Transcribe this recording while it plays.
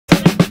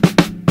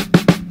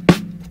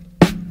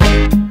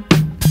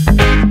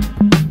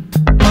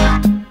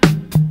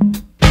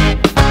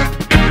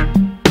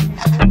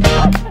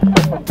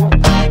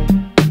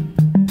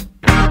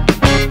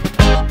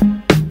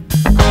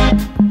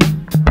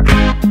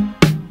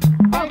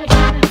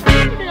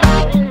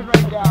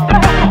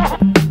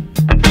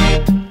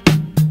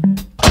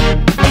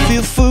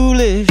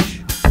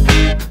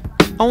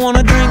I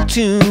wanna drink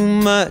too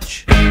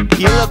much.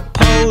 You look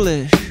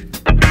Polish.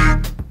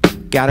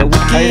 Got a wicked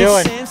How you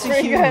doing? sense of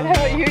Pretty good. humor. How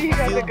about you? You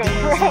got the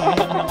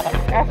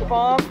GoPro.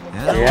 F-bomb.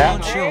 Yeah.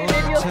 Want your And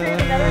then you'll see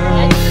another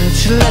one.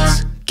 touch.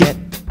 Let's get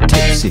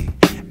tipsy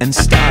and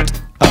start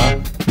a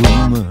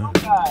rumor.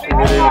 I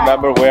really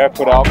remember where I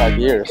put out my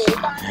beers.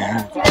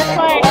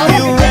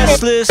 Feel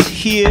restless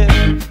here.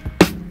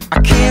 I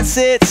can't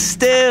sit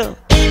still.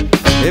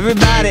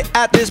 Everybody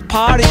at this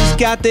party's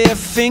got their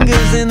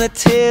fingers in the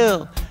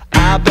till.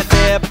 I bet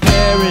their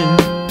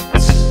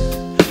parents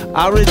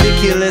are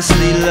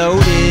ridiculously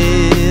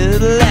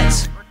loaded.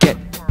 Let's get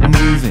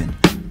moving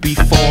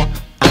before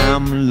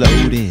I'm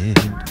loaded.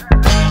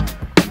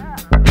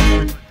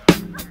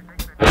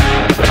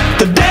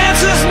 The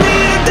dancers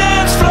need a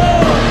dance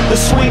floor. The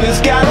swingers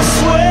gotta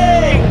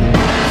swing.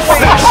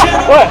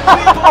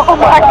 Oh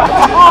my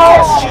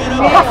God!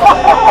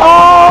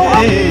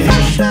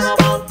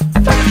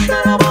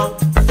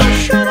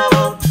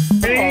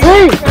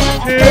 Three,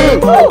 two,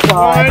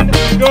 one,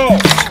 go!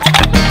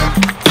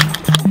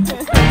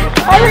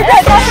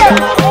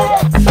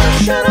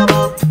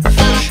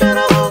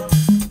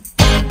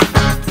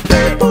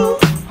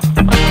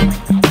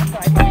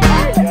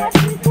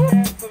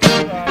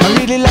 I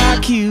really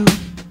like you,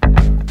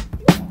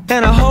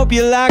 and I hope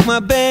you like my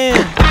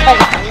band.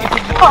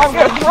 I'm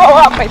gonna throw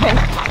up, I think.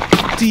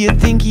 Do you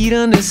think you'd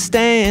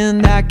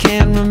understand? I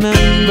can't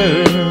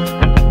remember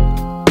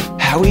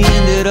how we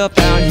ended up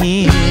out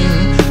here,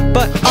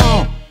 but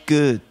all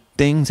good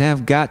things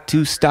have got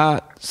to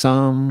start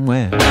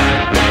somewhere.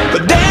 The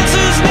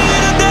dancers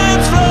need a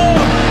dance floor.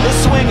 The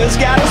swingers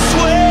gotta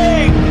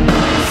swing.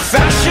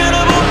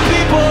 Fashionable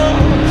people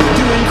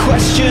doing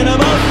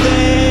questionable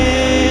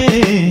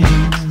things.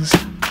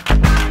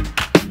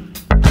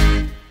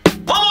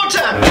 One more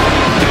time.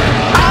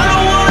 I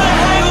don't wanna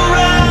hang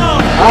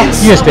around.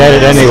 You just did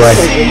it anyway.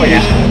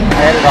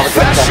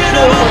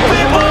 Fashionable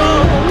people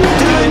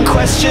doing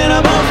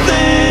questionable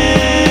things.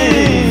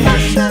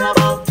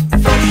 Fashionable,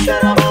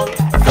 fashionable,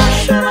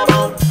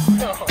 fashionable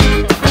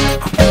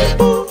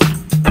people.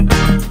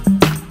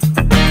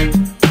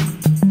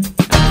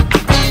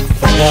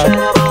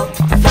 Fashionable,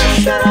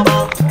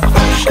 fashionable,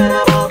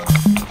 fashionable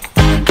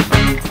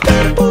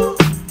people.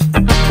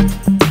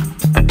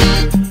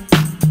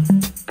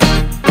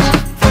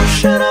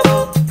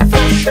 Fashionable,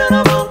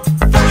 fashionable,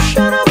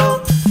 fashionable,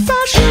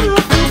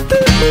 fashionable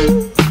people.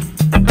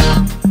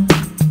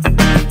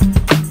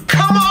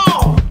 Come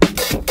on!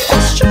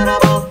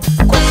 Questionable,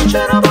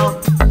 questionable,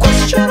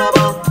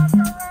 questionable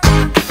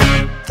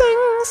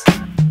things.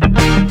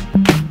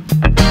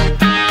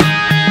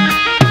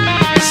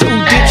 So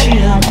ditch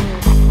him.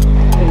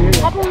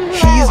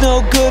 He's no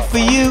good for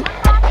you.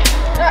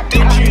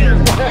 Ditch him.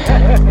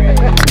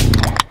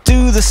 Do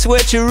the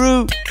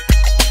switcheroo.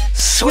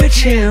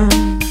 Switch him.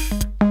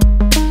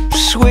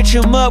 Switch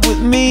him up with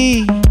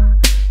me.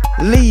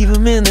 Leave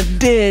him in the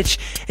ditch,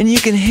 and you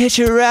can hitch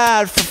a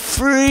ride for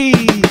free.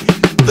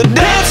 The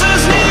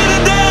dancers need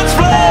a dance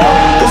floor.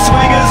 The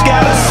swingers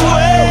gotta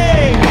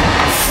swing.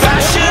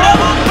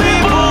 Fashionable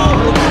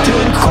people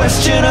doing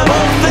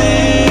questionable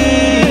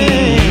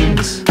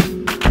things,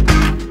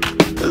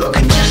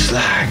 looking just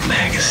like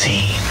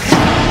magazines.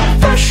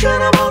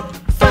 Fashionable,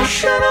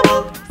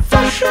 fashionable,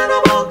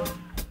 fashionable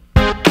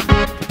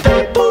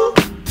people.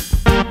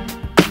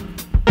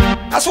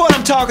 That's what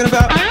I'm talking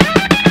about.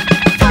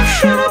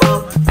 Fashionable,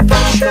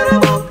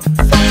 fashionable,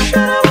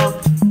 fashionable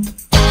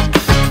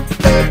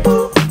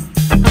people.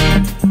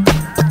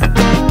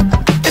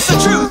 It's the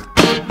truth.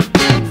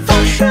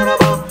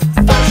 Fashionable,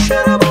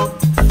 fashionable,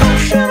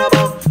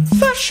 fashionable,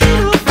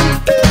 fashionable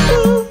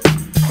people.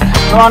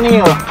 Come on,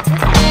 Neil.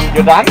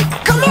 You're done?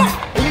 Come on.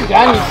 Are you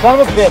done, you son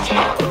of a bitch?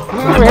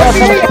 Come over here,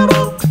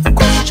 Fashionable,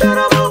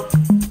 questionable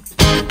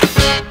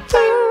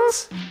things.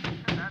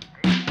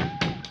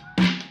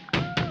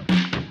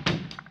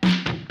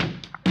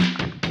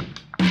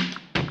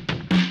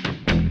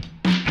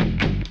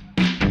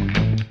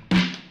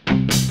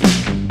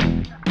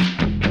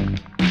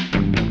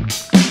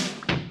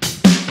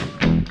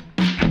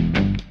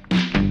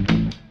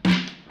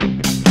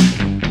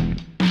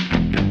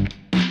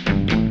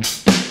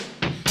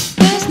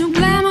 There's no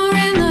glamour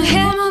in the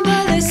hammer,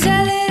 but they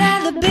sell it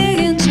at the big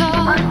and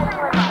tall.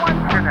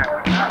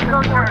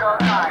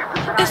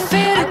 They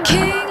fit a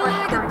king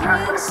like a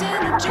prince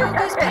in a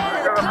joker's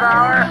palace.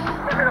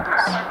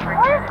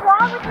 What is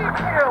wrong with you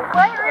two?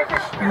 What is it?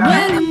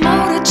 When the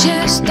motor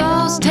chair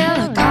stalls, tell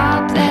a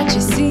cop that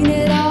you've seen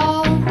it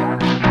all.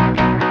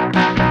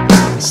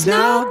 There's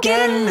no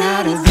getting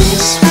out of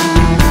this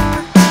one.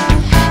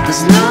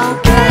 There's no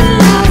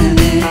getting out of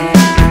this.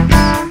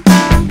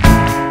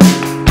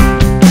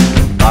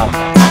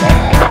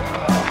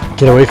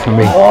 Get away from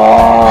me. Got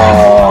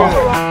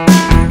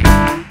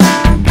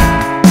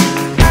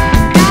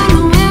no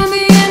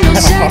Emmy and no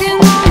second,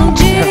 no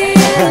Genie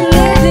and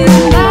nothing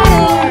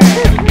about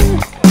it.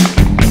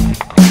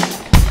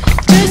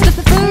 Just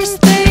the first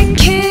thing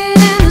kid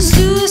and the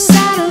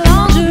suicidal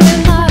lingerie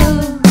model.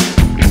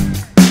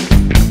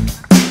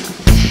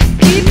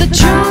 Keep the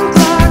trunk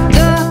locked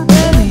up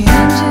when the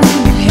engine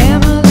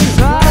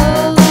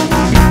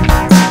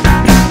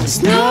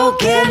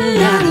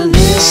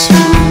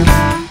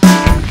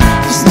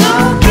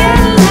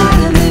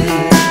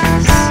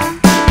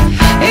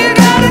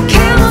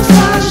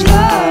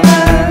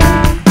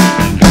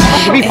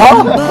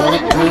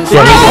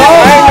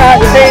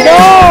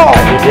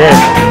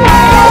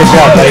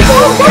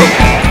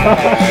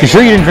You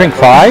sure you didn't drink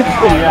 5?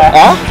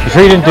 Huh? You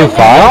sure you didn't do 5?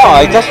 No,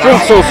 I just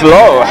drink so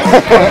slow.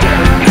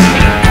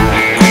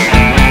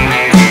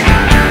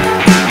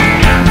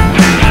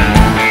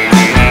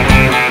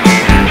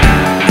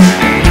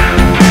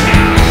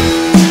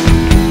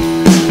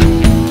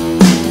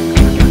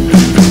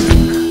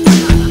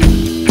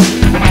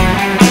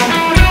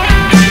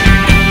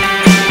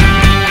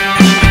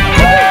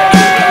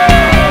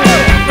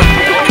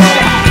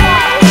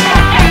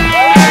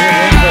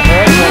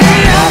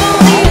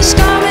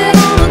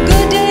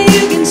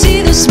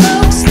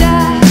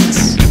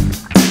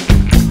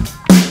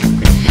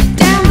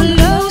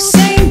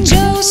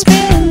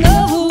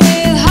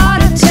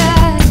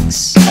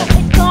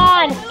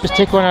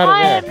 Take one out of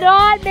I there. am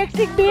not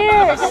mixing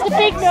beers. It's a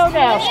big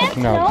no-no.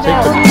 No,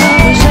 take them.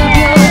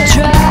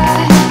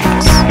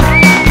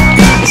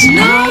 There's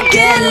no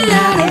getting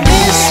out of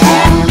this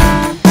one.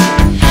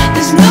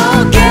 There's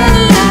no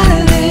getting out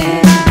of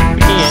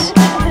this.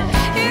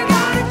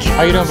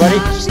 How you doing, buddy?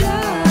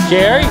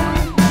 Jerry?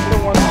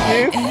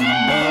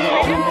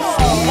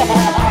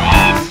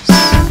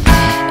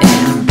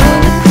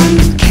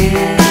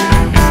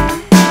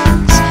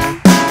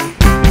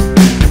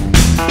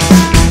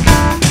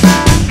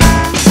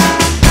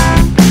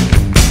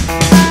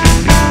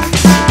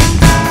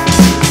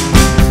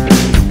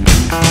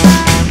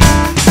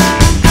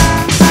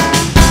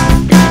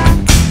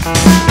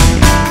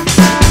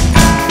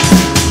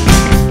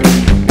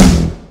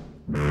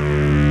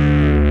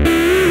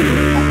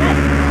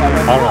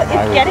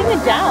 It's getting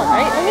it down,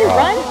 right? When you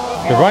run,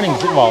 The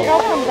running's, it all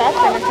well, comes up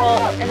and it's all,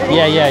 everything.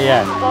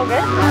 yeah. It's all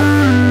good.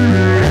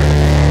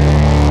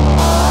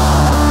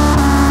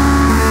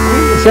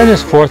 Is that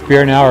his 4th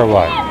beer now or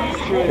what?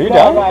 Are you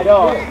done?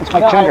 It's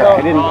my chunder.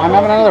 I'm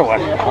having another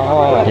one.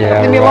 Oh,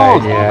 yeah, Leave me right,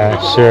 alone. yeah,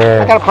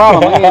 sure. I got a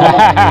problem.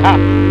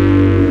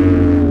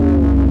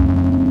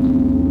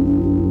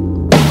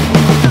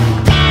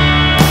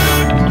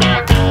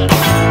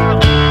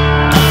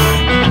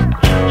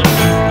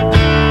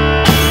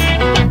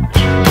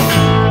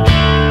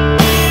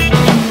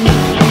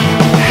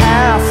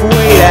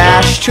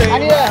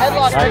 I'm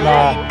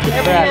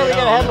depressed.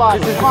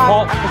 This is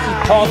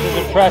called the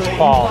depressed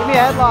Paul. Give me a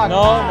headlock.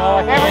 No,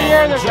 I can't. Every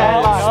year there's a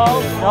headlock.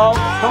 No.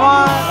 Come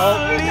on.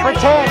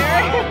 Pretend.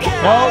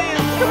 No.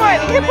 Come on,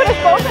 you can put us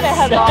both in a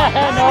headlock.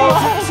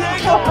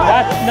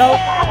 No.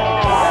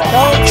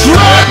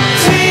 Drunk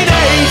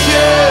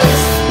teenagers,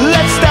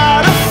 let's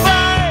start a fight.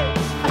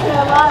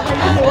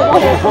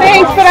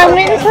 Thanks, but I'm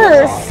waiting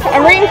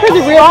for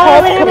the real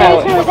pub to come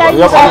out. I'm a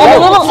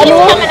little okay,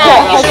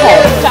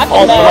 good.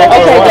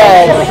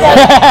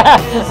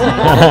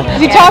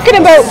 Is he talking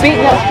about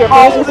beating up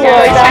strippers and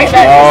stuff like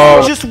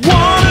that? Just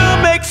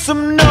wanna make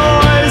some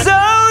noise,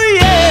 oh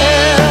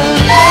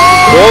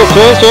yeah.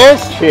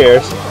 Cheers.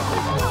 Cheers.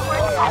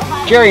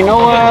 Jerry, no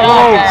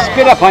little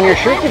spit up on your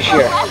shirt this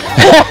year.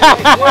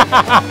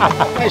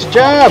 Nice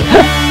job.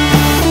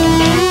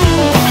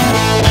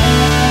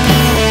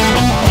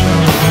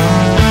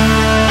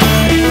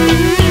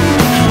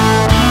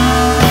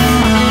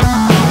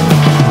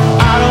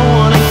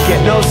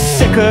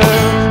 Sicker,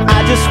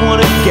 I just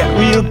wanna get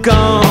real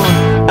gone.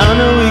 I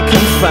know we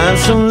can find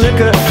some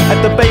liquor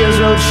at the Bayers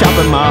Road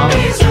shopping mall.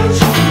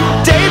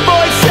 Dave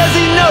Boy says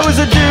he knows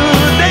a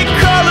dude, they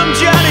call him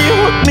Johnny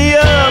Hook Me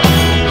Up.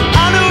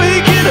 I know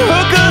he can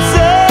hook us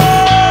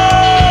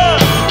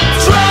up.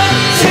 Drunk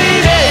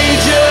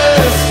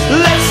teenagers,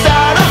 let's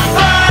start a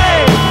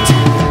fight.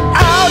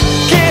 Out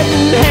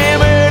getting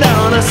hammered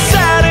on a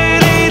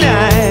Saturday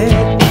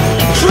night.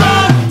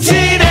 Drunk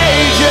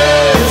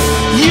teenagers,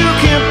 you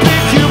can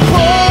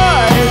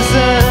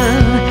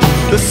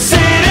the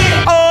city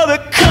or the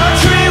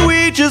country,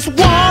 we just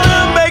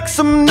wanna make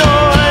some noise,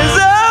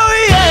 oh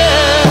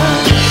yeah.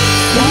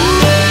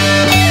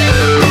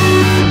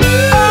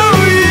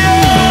 Oh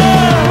yeah.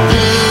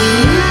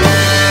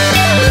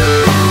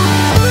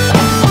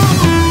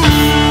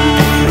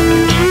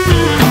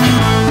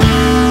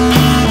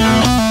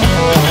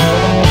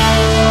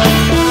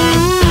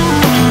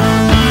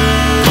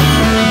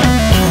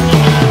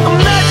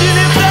 Imagine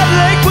if that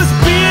lake was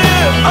beer.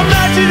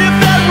 Imagine if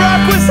that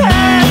rock was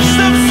hash.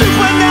 Some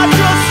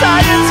supernatural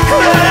science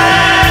class.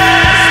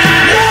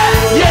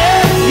 Yeah.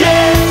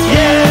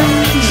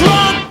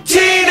 Drunk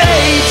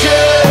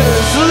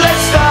teenagers,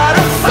 let's start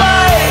a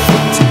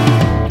fight.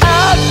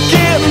 Out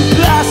getting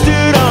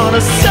blasted on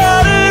a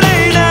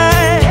Saturday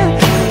night.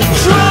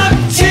 Drunk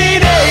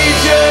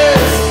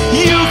teenagers,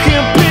 you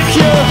can pick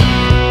your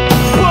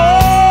poison.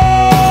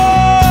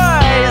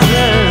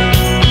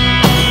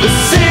 The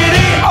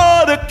city or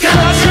the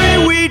country,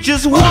 we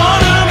just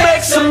wanna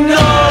make some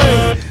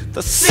noise.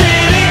 The city